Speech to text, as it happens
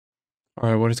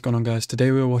Alright, what is going on, guys?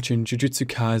 Today we are watching Jujutsu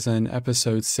Kaisen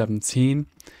episode 17.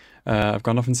 I've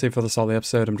got nothing to say for the start of the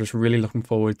episode. I'm just really looking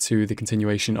forward to the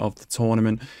continuation of the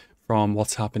tournament from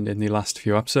what's happened in the last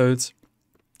few episodes.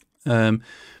 But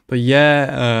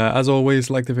yeah, as always,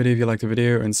 like the video if you like the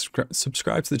video and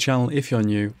subscribe to the channel if you're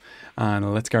new.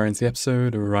 And let's get into the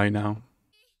episode right now.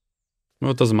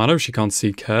 Well, it doesn't matter if she can't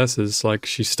see curses, like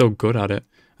she's still good at it.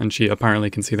 And she apparently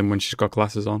can see them when she's got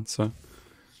glasses on, so...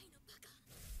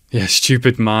 Yeah,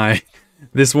 stupid Mai.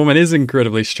 This woman is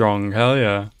incredibly strong. Hell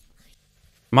yeah.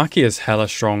 Maki is hella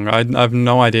strong. I have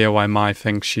no idea why Mai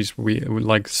thinks she's weak,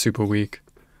 like super weak.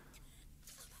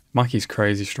 Maki's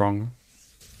crazy strong.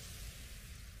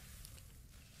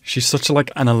 She's such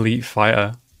like an elite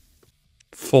fighter.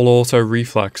 Full auto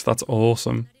reflex. That's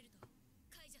awesome.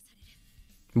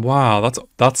 Wow,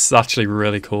 that's actually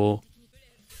really cool.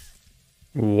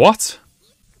 What?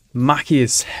 Maki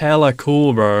is hella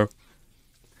cool, bro.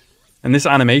 And this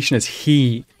animation is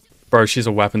heat. Bro, she's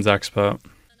a weapons expert.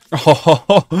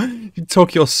 Oh, you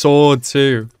took your sword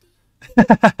too.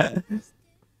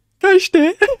 Touched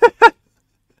it.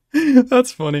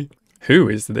 That's funny. Who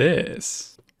is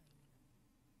this?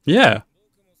 Yeah.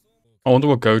 I wonder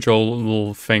what Gojo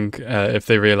will think if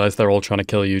they realize they're all trying to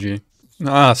kill Yuji.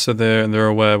 Ah, so they're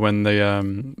aware when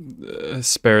the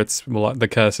spirits will, the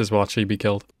curses will actually be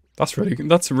killed. That's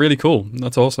really cool.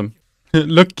 That's awesome.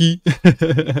 Lucky.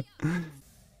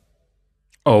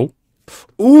 Oh.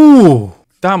 Ooh!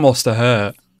 That must have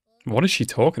hurt. What is she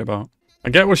talking about? I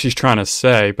get what she's trying to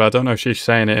say, but I don't know if she's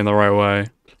saying it in the right way.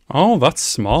 Oh, that's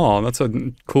smart. That's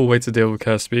a cool way to deal with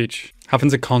cursed speech. Having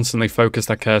to constantly focus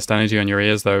that cursed energy on your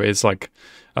ears, though, is like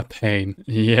a pain.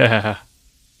 Yeah.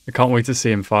 I can't wait to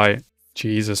see him fight.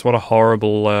 Jesus, what a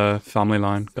horrible family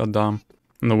line. God damn.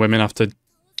 And the women have to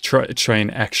train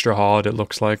extra hard, it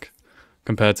looks like,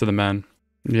 compared to the men.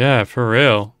 Yeah, for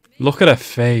real. Look at her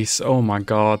face. Oh my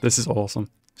god, this is awesome.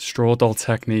 Straw doll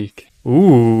technique.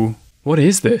 Ooh, what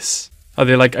is this? Are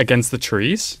they like against the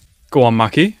trees? Go on,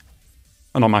 Maki.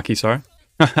 Oh, not Maki, sorry.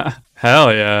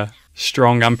 Hell yeah.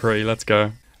 Strong and pretty, let's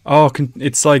go. Oh,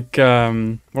 it's like, what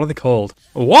are they called?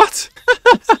 What?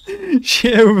 She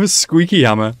with a squeaky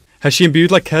hammer. Has she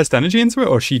imbued like cursed energy into it,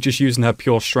 or is she just using her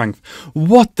pure strength?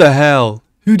 What the hell?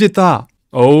 Who did that?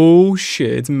 Oh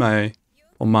shit, it's Mai.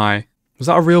 Or Mai. Was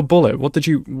that a real bullet? Where did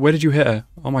you hit her?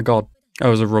 Oh my god. Oh,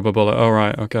 it was a rubber bullet. Oh,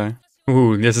 right, okay.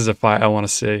 Ooh, this is a fight I want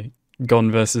to see.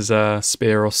 Gun versus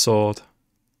spear or sword.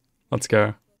 Let's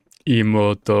go.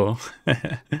 Imoto.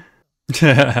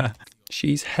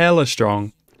 She's hella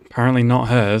strong. Apparently not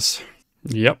hers.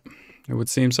 Yep, it would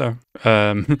seem so.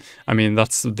 I mean,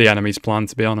 that's the enemy's plan,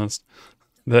 to be honest.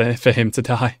 For him to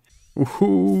die.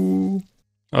 Ooh.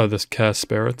 Oh, there's cursed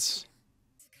spirits.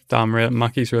 Damn,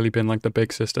 Maki's really been like the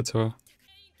big sister to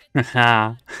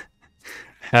her.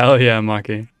 Hell yeah,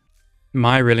 Maki.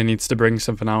 Mai really needs to bring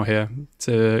something out here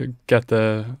to get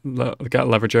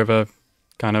leverage over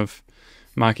kind of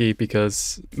Maki,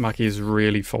 because Maki is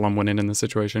really full on winning in this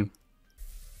situation.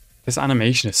 This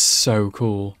animation is so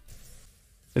cool.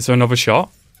 Is there another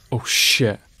shot? Oh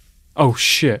shit. Oh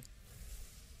shit.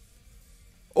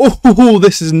 Oh,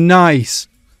 this is nice.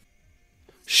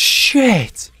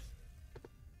 Shit.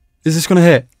 Is this gonna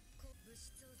hit?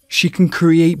 She can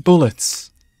create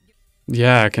bullets.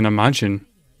 Yeah, I can imagine.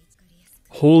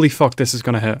 Holy fuck, this is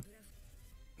gonna hit.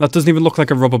 That doesn't even look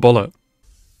like a rubber bullet.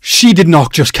 She did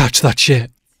not just catch that shit.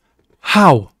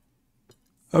 How?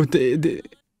 Oh,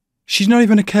 she's not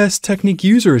even a cursed technique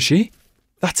user, is she?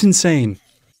 That's insane.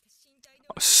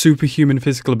 Superhuman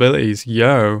physical abilities,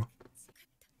 yo.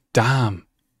 Damn.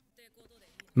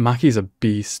 Maki's a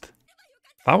beast.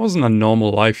 That wasn't a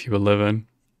normal life you were living.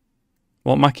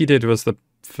 What Maki did was the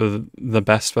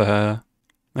best for her.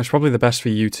 That's probably the best for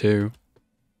you too.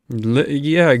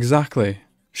 Yeah, exactly.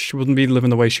 She wouldn't be living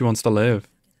the way she wants to live.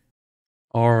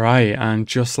 Alright, and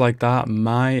just like that,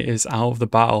 Mai is out of the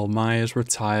battle. Mai is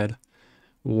retired.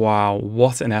 Wow,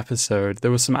 what an episode.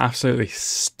 There was some absolutely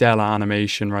stellar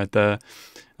animation right there.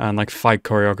 And like fight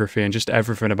choreography and just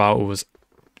everything about it was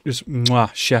just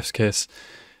mwah, chef's kiss.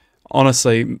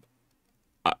 Honestly,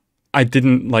 I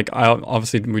didn't like.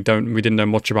 Obviously we didn't know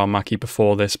much about Maki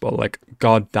before this, but like,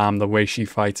 goddamn, the way she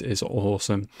fights is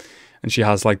awesome, and she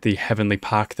has like the heavenly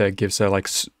pack that gives her like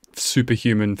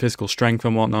superhuman physical strength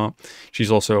and whatnot.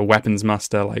 She's also a weapons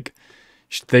master. Like,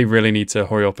 they really need to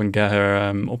hurry up and get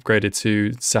her upgraded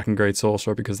to 2nd grade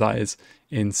sorcerer, because that is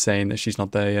insane that she's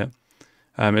not there yet.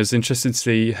 It was interesting to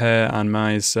see her and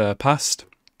Mai's past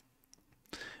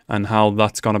and how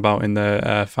that's gone about in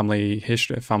the family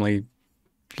history, family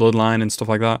bloodline and stuff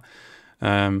like that,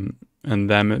 and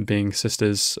them being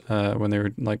sisters when they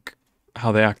were like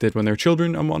how they acted when they were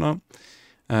children and whatnot.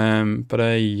 But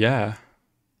yeah,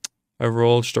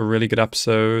 overall, just a really good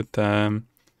episode. And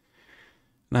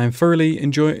I'm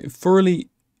thoroughly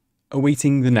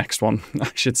awaiting the next one,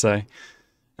 I should say.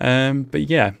 But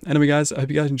yeah, anyway, guys, I hope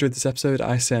you guys enjoyed this episode.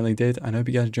 I certainly did. And I hope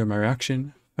you guys enjoyed my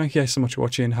reaction. Thank you guys so much for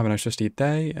watching. Have a nice rest of your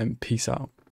day, and peace out.